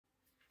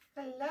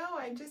Hello,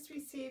 I just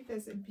received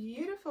this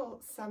beautiful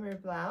summer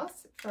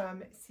blouse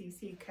from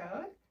SeSe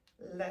Code.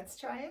 Let's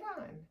try it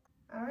on.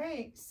 All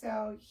right,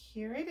 so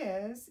here it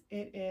is.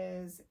 It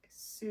is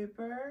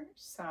super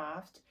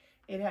soft.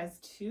 It has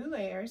 2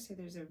 layers, so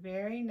there's a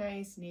very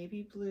nice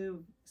navy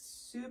blue,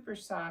 super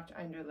soft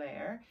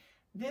underlayer.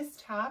 This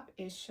top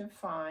is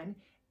chiffon.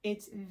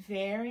 It's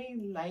very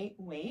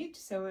lightweight,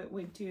 so it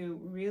would do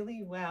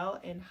really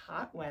well in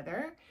hot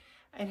weather.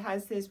 It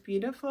has this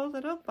beautiful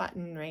little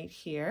button right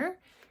here,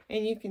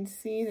 and you can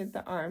see that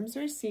the arms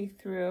are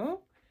see-through.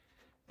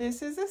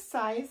 This is a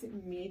size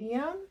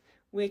medium,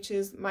 which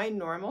is my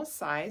normal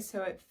size,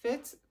 so it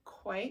fits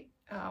quite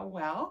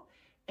well,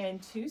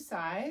 and 2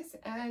 size.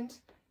 And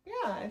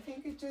yeah, I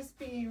think it'd just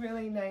be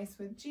really nice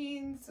with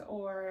jeans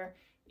or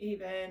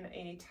even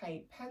a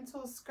tight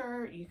pencil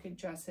skirt. You could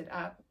dress it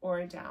up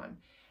or down.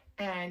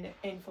 And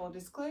in full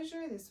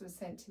disclosure, this was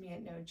sent to me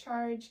at no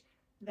charge.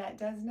 That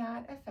does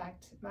not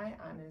affect my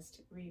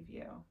honest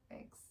review.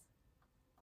 Thanks.